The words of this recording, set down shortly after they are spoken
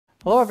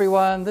Hello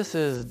everyone, this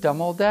is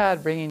Dumb Old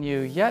Dad bringing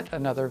you yet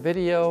another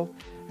video,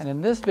 and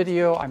in this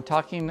video I'm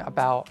talking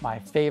about my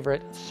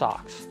favorite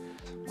socks.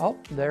 Oh,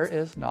 there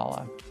is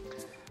Nala.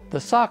 The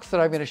socks that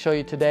I'm going to show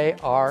you today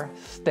are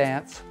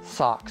Stance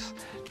socks.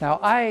 Now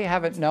I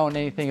haven't known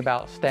anything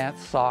about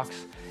Stance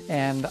socks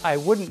and I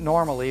wouldn't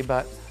normally,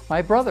 but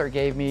my brother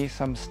gave me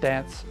some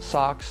Stance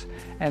socks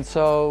and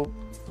so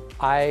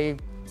I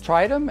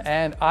tried them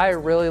and I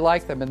really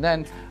like them, and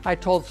then I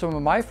told some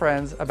of my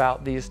friends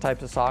about these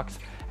types of socks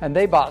and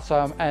they bought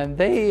some and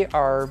they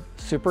are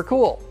super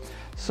cool.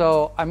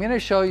 So I'm going to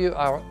show you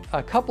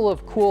a couple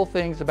of cool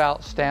things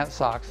about Stance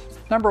socks.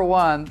 Number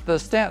one, the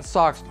Stance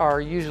socks are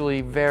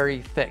usually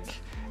very thick,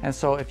 and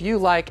so if you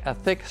like a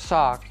thick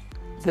sock,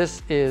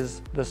 this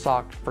is the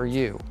sock for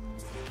you.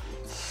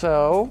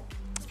 So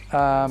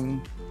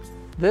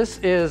this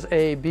is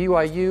a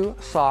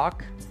BYU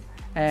sock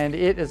and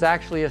it is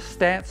actually a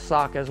Stance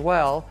sock as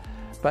well,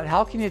 but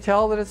how can you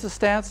tell that it's a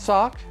Stance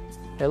sock?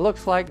 It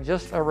looks like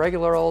just a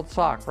regular old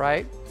sock,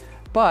 right?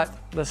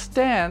 But the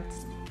Stance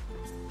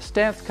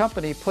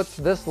company puts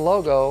this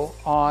logo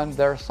on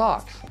their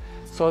socks.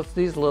 So it's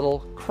these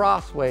little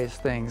crossways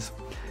things.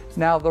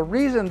 Now the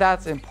reason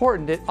that's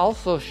important, it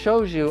also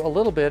shows you a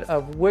little bit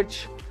of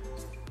which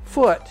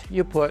foot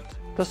you put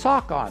the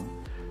sock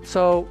on.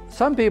 So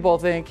some people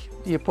think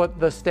you put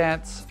the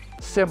Stance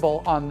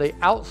symbol on the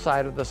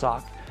outside of the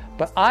sock,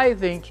 but I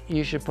think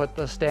you should put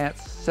the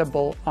Stance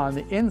symbol on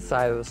the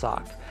inside of the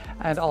sock.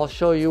 And I'll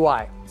show you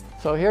why.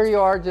 So here you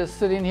are just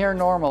sitting here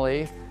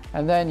normally,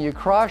 and then you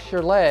cross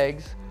your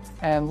legs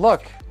and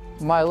look,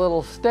 my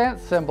little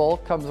Stance symbol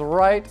comes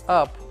right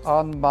up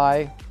on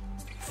my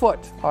foot,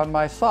 on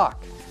my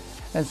sock.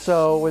 And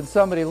so when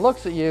somebody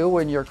looks at you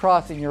when you're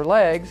crossing your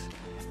legs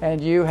and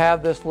you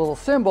have this little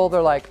symbol,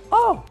 they're like,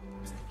 oh,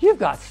 you've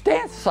got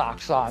Stance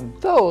socks on.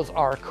 Those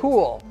are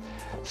cool.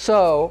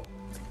 So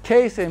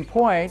case in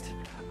point,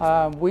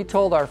 we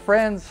told our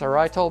friends, or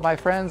I told my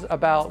friends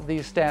about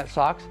these Stance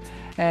socks,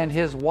 and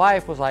his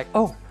wife was like,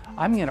 oh,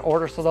 I'm gonna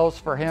order some of those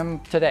for him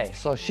today.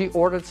 So she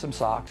ordered some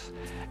socks,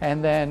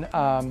 and then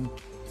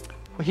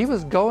he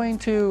was going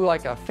to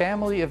like a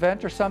family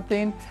event or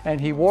something,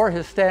 and he wore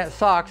his Stance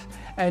socks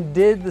and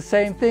did the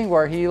same thing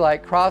where he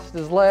like crossed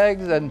his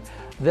legs and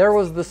there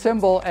was the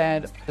symbol,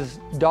 and his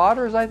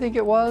daughters, I think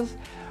it was,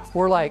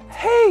 were like,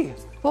 hey,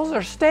 those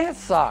are Stance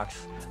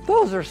socks.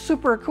 Those are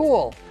super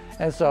cool.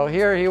 And so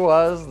here he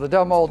was, the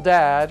dumb old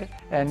dad,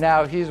 and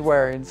now he's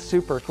wearing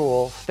super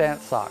cool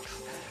Stance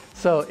socks.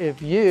 So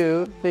if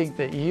you think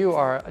that you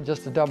are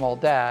just a dumb old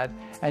dad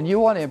and you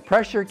want to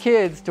impress your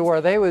kids to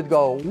where they would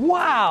go,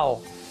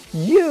 wow,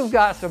 you've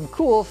got some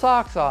cool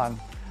socks on.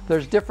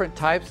 There's different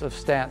types of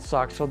Stance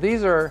socks. So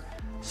these are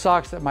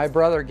socks that my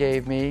brother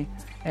gave me,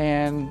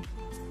 and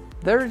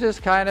they're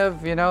just kind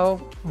of, you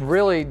know,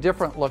 really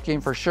different looking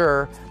for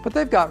sure, but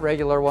they've got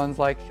regular ones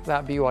like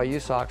that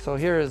BYU sock. So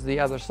here is the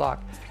other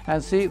sock.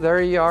 And see,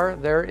 there you are,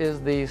 there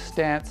is the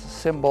Stance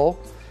symbol.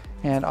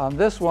 And on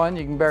this one,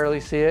 you can barely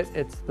see it,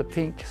 it's the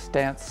pink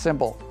Stance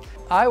symbol.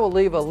 I will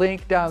leave a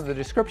link down in the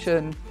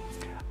description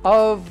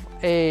of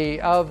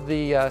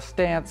the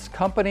Stance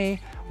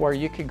company where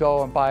you can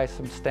go and buy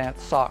some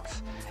Stance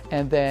socks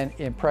and then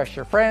impress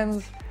your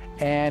friends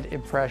and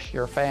impress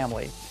your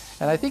family.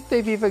 And I think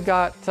they've even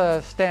got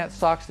Stance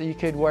socks that you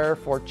could wear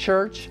for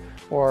church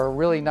or a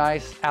really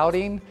nice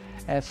outing.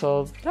 And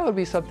so that would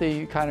be something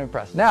you kind of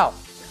impress. Now,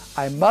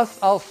 I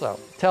must also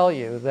tell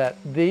you that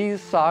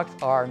these socks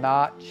are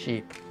not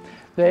cheap.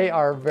 They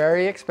are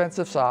very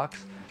expensive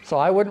socks. So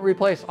I wouldn't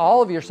replace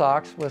all of your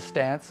socks with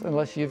Stance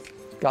unless you've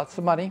got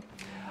some money.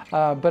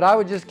 But I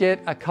would just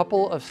get a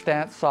couple of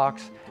Stance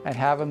socks and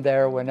have them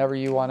there whenever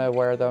you want to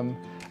wear them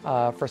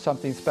for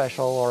something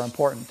special or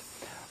important.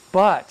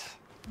 But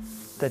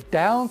the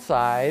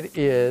downside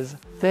is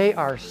they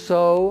are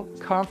so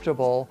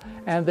comfortable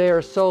and they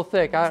are so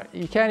thick.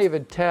 You can't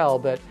even tell,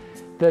 but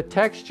the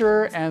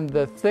texture and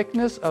the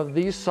thickness of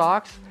these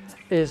socks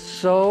is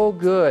so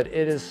good.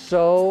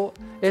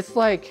 It's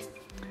like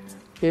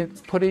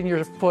putting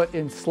your foot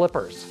in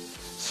slippers.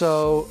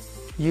 So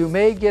you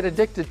may get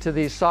addicted to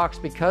these socks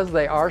because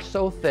they are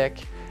so thick,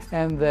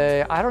 and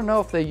I don't know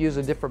if they use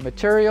a different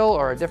material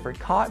or a different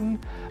cotton,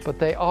 but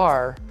they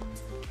are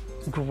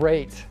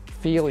great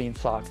feeling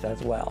socks as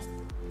well.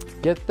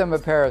 Get them a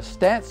pair of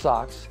Stance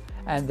socks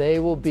and they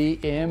will be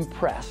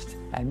impressed.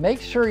 And make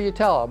sure you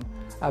tell them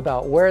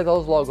about where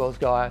those logos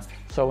go at,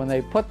 so when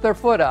they put their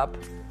foot up,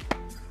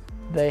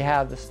 they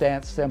have the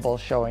Stance symbol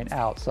showing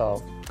out.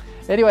 So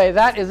anyway,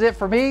 that is it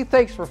for me.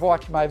 Thanks for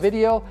watching my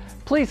video.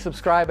 Please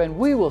subscribe and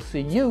we will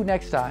see you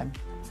next time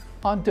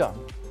on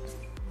Dumb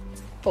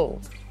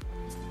Old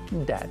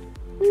Dad.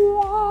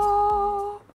 Wow.